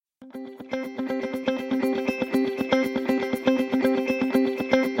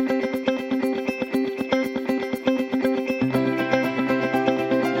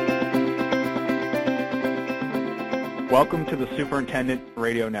Welcome to the Superintendent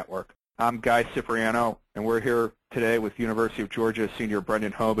Radio Network. I'm Guy Cipriano, and we're here today with University of Georgia senior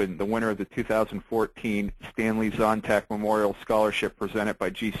Brendan Hoban, the winner of the 2014 Stanley Zontek Memorial Scholarship presented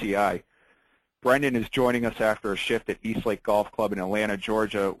by GCI. Brendan is joining us after a shift at Eastlake Golf Club in Atlanta,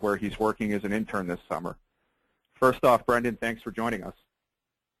 Georgia, where he's working as an intern this summer. First off, Brendan, thanks for joining us.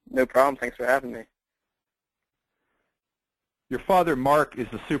 No problem. Thanks for having me. Your father, Mark, is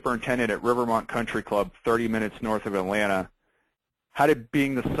the superintendent at Rivermont Country Club, 30 minutes north of Atlanta. How did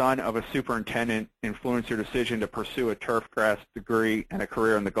being the son of a superintendent influence your decision to pursue a turfgrass degree and a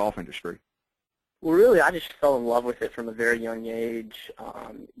career in the golf industry? Well, really, I just fell in love with it from a very young age.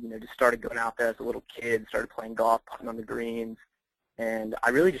 Just started going out there as a little kid, started playing golf, putting on the greens, and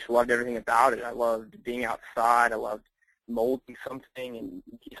I really just loved everything about it. I loved being outside. I loved molding something and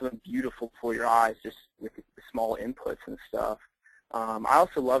something beautiful for your eyes, just with the small inputs and stuff. I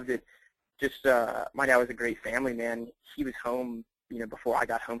also loved it. My dad was a great family man. He was home, before I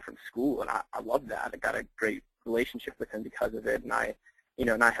got home from school, and I loved that. I got a great relationship with him because of it, and I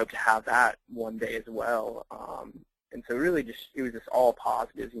hope to have that one day as well. And so really, it was just all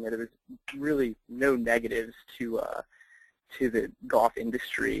positives. There was really no negatives to the golf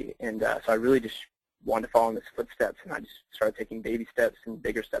industry, and so I really just wanted to follow in his footsteps, and I just started taking baby steps and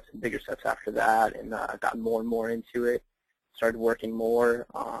bigger steps after that, and I got more and more into it, started working more.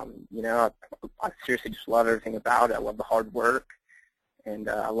 I seriously just love everything about it. I love the hard work, and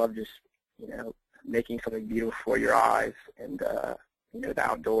I love just, making something beautiful for your eyes, and, the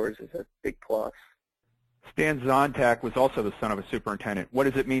outdoors is a big plus. Stan Zontek was also the son of a superintendent. What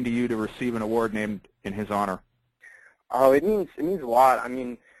does it mean to you to receive an award named in his honor? Oh, it means a lot. I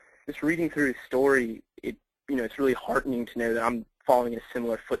mean, just reading through his story, it's really heartening to know that I'm following in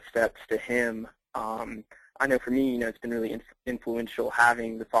similar footsteps to him. I know for me, it's been really influential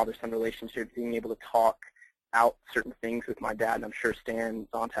having the father-son relationship, being able to talk out certain things with my dad, and I'm sure Stan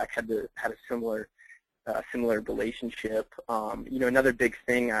Zontek had a similar relationship. Another big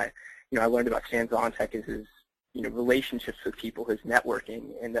thing I learned about Stan Zontek is his relationships with people, his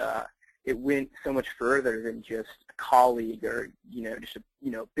networking, and it went so much further than just a colleague or just a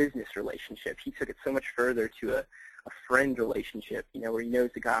business relationship. He took it so much further to a friend relationship, where he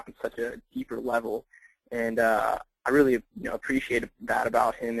knows the guy on such a deeper level, and I really appreciate that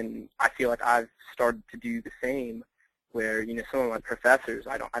about him, and I feel like I've started to do the same. Where some of my professors,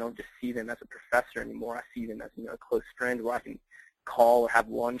 I don't just see them as a professor anymore. I see them as a close friend where I can call or have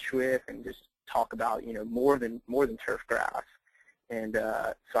lunch with and just talk about more than turfgrass. And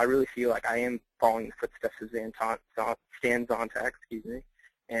so I really feel like I am following the footsteps of Stan Zontek,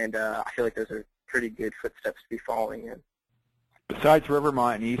 and I feel like those are pretty good footsteps to be following in. Besides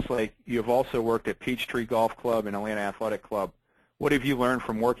Rivermont and Eastlake, you have also worked at Peachtree Golf Club and Atlanta Athletic Club. What have you learned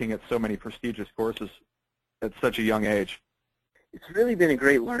from working at so many prestigious courses at such a young age? It's really been a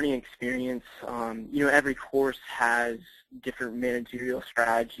great learning experience. Every course has different managerial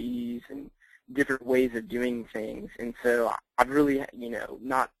strategies and different ways of doing things, and so I've really, had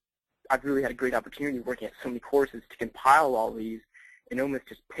a great opportunity working at so many courses to compile all these and almost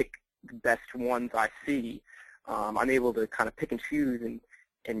just pick the best ones I see. I'm able to kind of pick and choose,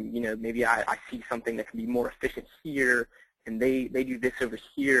 and maybe I see something that can be more efficient here, and they do this over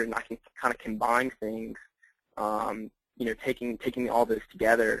here, and I can kind of combine things. Taking all this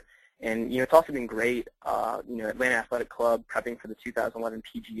together, and it's also been great. Atlanta Athletic Club prepping for the 2011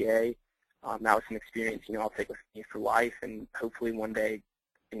 PGA. That was an experience I'll take with me for life, and hopefully one day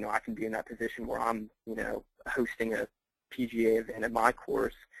I can be in that position where I'm hosting a PGA event at my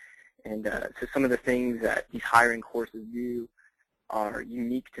course. And so some of the things that these higher-end courses do are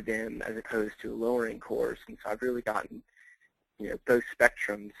unique to them as opposed to a lower-end course, and so I've really gotten both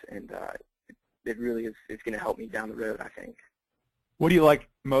spectrums, and it really is going to help me down the road, I think. What do you like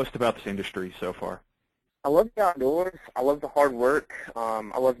most about this industry so far? I love the outdoors. I love the hard work.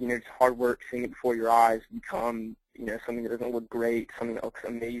 I love, just hard work, seeing it before your eyes become, something that doesn't look great, something that looks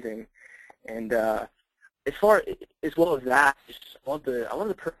amazing. And as well as that, I love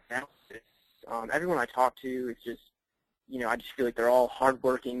the personalities. Everyone I talk to is just, I just feel like they're all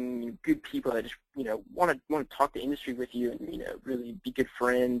hardworking, good people that just, want to talk the industry with you and, really be good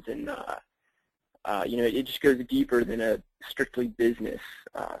friends, and it just goes deeper than a strictly business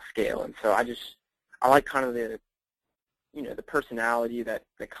scale, and so I like kind of the personality that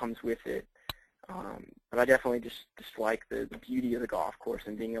comes with it, but I definitely just like the beauty of the golf course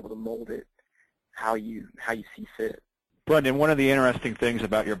and being able to mold it how you see fit. Brendan, one of the interesting things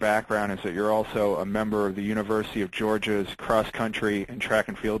about your background is that you're also a member of the University of Georgia's cross-country and track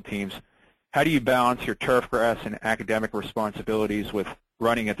and field teams. How do you balance your turfgrass and academic responsibilities with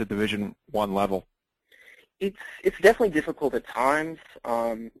running at the Division I level? It's definitely difficult at times.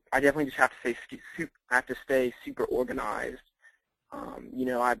 I definitely just have to stay super organized.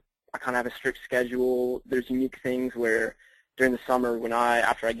 I kind of have a strict schedule. There's unique things where during the summer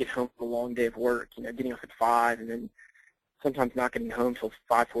after I get home from a long day of work, getting up at 5 and then sometimes not getting home till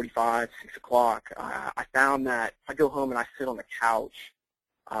 5:45, 6 o'clock, I found that if I go home and I sit on the couch,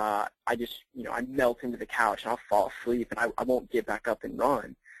 I melt into the couch and I'll fall asleep and I won't get back up and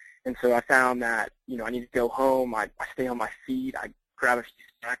run. And so I found that, I need to go home. I stay on my feet. I grab a few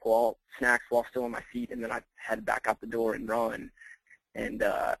snacks while still on my feet, and then I head back out the door and run. And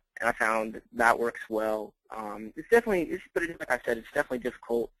I found that works well. It's definitely, like I said, it's definitely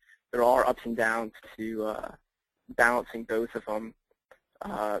difficult. There are ups and downs to balancing both of them.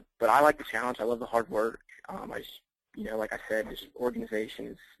 But I like the challenge. I love the hard work. Like I said, just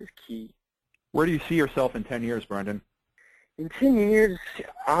organization is key. Where do you see yourself in 10 years, Brendan? In 10 years,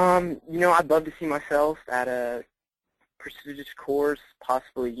 I'd love to see myself at a prestigious course,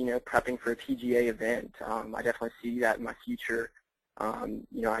 possibly, prepping for a PGA event. I definitely see that in my future. I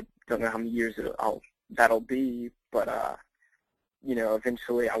don't know how many years that'll be, but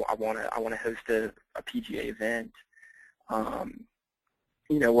eventually I want to host a PGA event,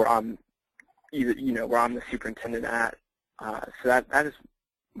 where I'm the superintendent at. So that is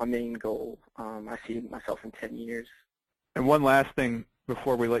my main goal. I see myself in 10 years. And one last thing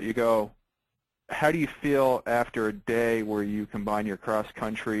before we let you go. How do you feel after a day where you combine your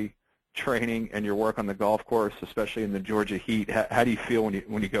cross-country training and your work on the golf course, especially in the Georgia heat? How do you feel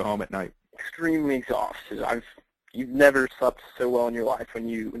when you go home at night? Extremely exhausted. You've never slept so well in your life when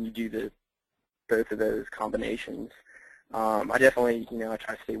you do both of those combinations. I definitely, I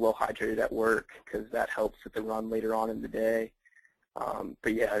try to stay well hydrated at work because that helps with the run later on in the day.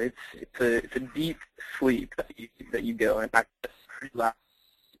 But yeah, it's a deep sleep that you go, and I just relax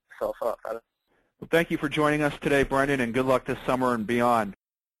yourself up. Well, thank you for joining us today, Brendan, and good luck this summer and beyond.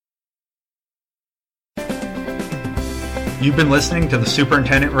 You've been listening to the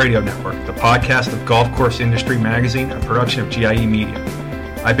Superintendent Radio Network, the podcast of Golf Course Industry Magazine, a production of GIE Media.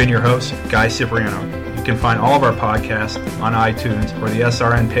 I've been your host, Guy Cipriano. You can find all of our podcasts on iTunes or the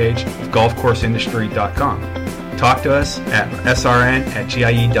SRN page of golfcourseindustry.com. Talk to us at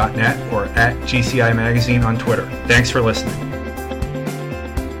srn@gie.net or at GCI Magazine on Twitter. Thanks for listening.